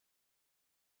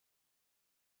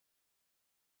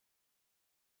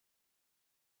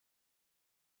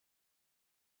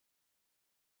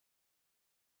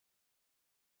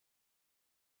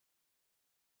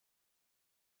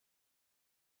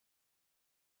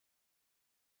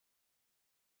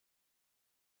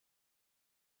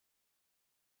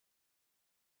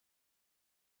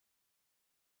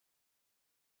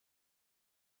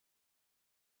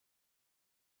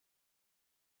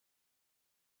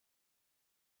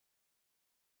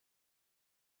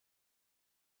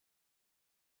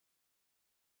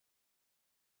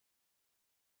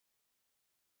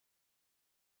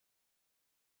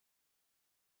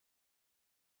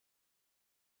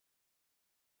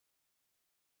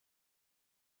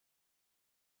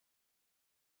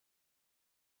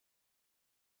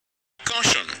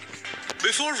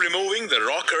Before removing the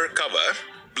rocker cover,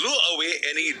 blow away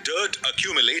any dirt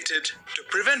accumulated to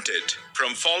prevent it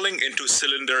from falling into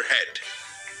cylinder head.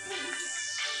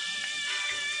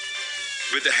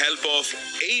 With the help of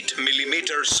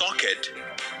 8mm socket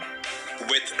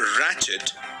with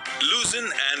ratchet, loosen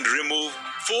and remove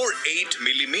 4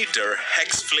 8mm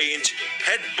hex flange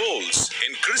head bolts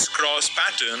in crisscross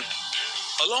pattern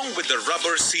along with the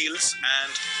rubber seals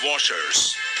and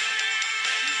washers.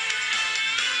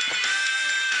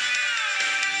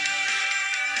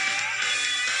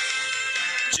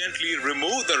 Gently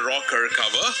remove the rocker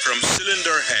cover from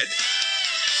cylinder head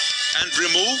and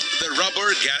remove the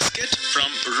rubber gasket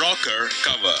from rocker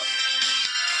cover.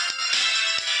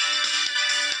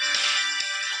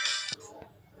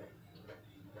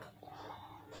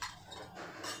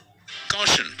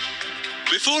 Caution: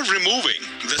 before removing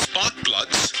the spark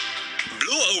plugs,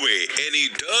 blow away any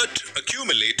dirt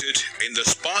accumulated in the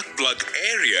spark plug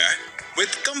area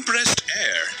with compressed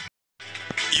air.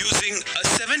 Using a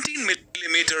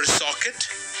 17mm socket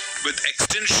with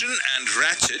extension and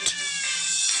ratchet,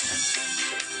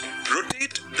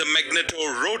 rotate the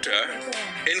magneto-rotor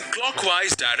in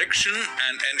clockwise direction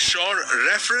and ensure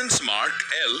reference mark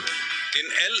L in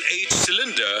LH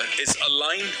cylinder is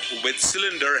aligned with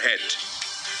cylinder head.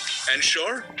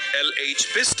 Ensure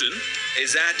LH piston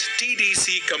is at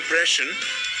TDC compression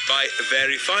by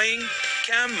verifying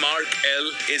cam mark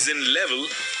L is in level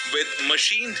with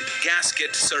machined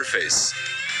gasket surface.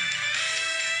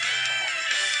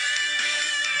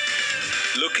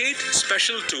 Locate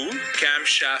special tool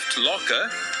camshaft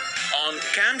locker on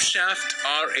camshaft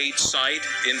RH side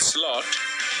in slot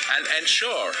and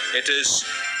ensure it is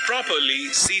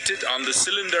properly seated on the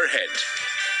cylinder head.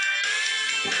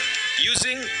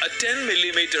 Using a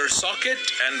 10mm socket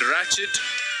and ratchet,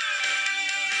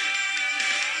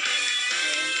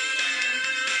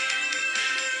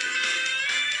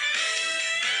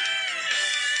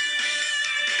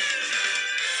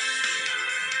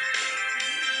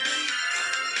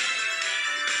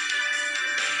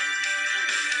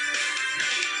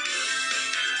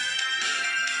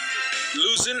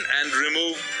 loosen and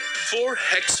remove 4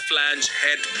 hex flange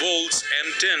head bolts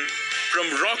M10 from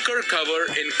rocker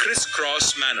cover in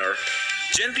crisscross manner.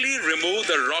 Gently remove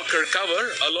the rocker cover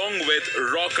along with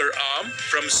rocker arm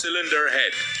from cylinder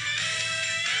head.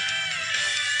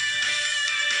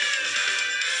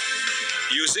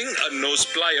 Using a nose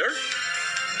plier,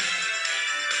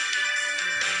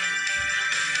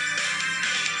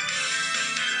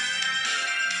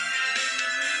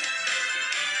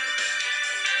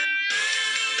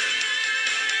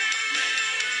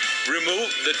 remove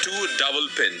the 2 double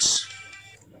pins.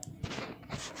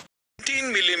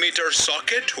 19mm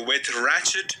socket with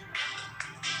ratchet.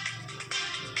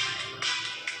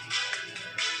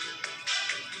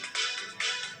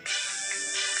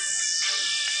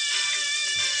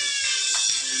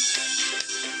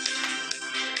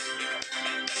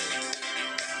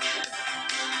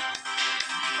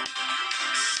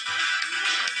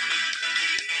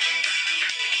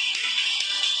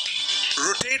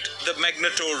 Rotate the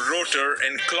magneto-rotor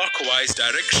in clockwise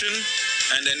direction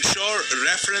and ensure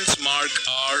reference mark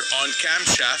R on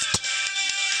camshaft.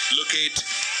 Locate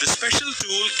the special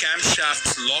tool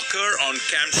camshaft locker on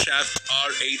camshaft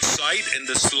RH side in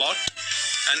the slot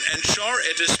and ensure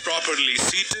it is properly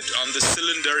seated on the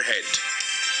cylinder head.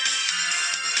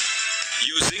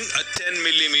 Using a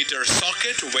 10mm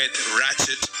socket with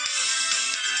ratchet,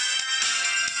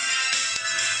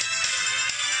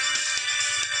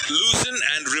 loosen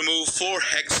and remove 4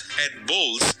 hex head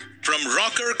bolts from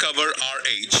rocker cover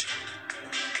RH.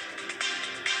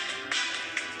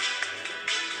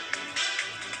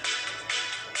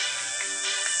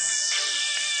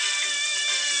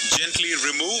 Gently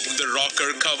remove the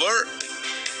rocker cover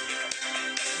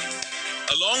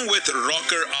along with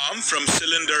rocker arm from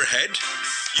cylinder head.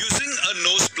 Using a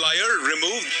nose plier,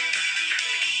 remove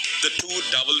the 2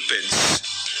 double pins.